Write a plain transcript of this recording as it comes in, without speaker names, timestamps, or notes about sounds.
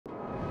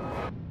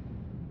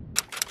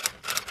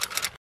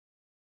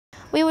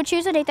We would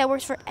choose a date that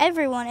works for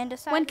everyone and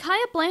decide. When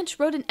Kyah Blanch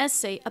wrote an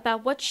essay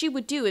about what she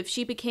would do if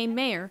she became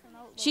mayor,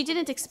 she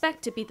didn't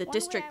expect to be the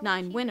District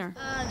 9 winner.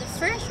 The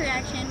first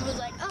reaction was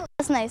like, oh,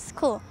 that's nice,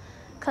 cool,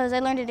 because I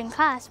learned it in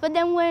class. But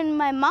then when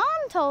my mom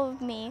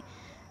told me,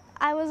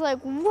 I was like,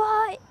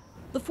 what?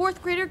 The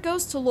fourth grader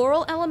goes to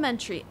Laurel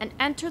Elementary and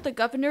entered the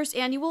governor's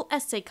annual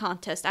essay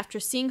contest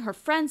after seeing her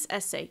friend's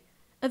essay,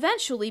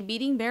 eventually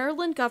meeting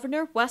Maryland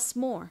Governor Wes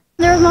Moore.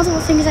 There were multiple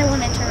things I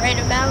wanted to write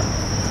about,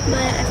 but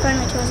I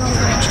finally chose the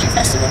Elementary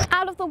Festival.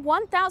 Out of the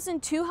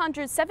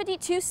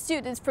 1,272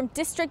 students from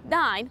District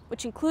 9,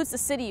 which includes the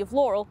City of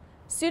Laurel,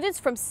 students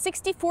from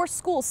 64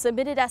 schools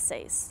submitted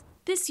essays.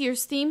 This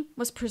year's theme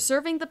was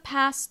preserving the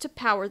past to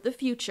power the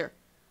future.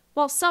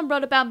 While some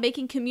wrote about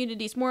making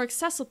communities more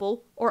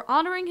accessible or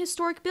honoring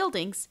historic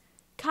buildings,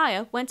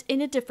 Kyah went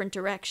in a different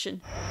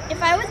direction.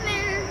 If I was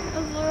mayor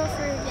of Laurel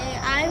for a day,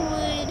 I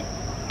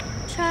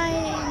would try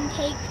and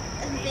take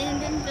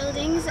abandoned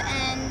buildings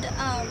and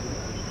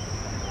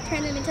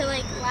turn them into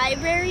like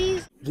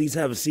libraries. Please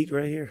have a seat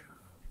right here.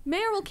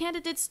 Mayoral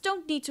candidates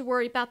don't need to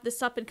worry about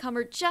this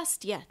up-and-comer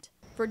just yet.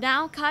 For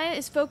now, Kyah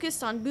is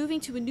focused on moving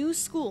to a new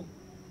school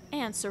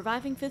and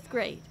surviving 5th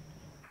grade.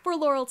 For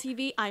Laurel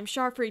TV, I'm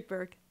Char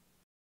Freedberg.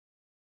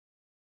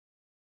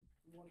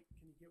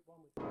 Can you get one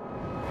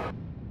with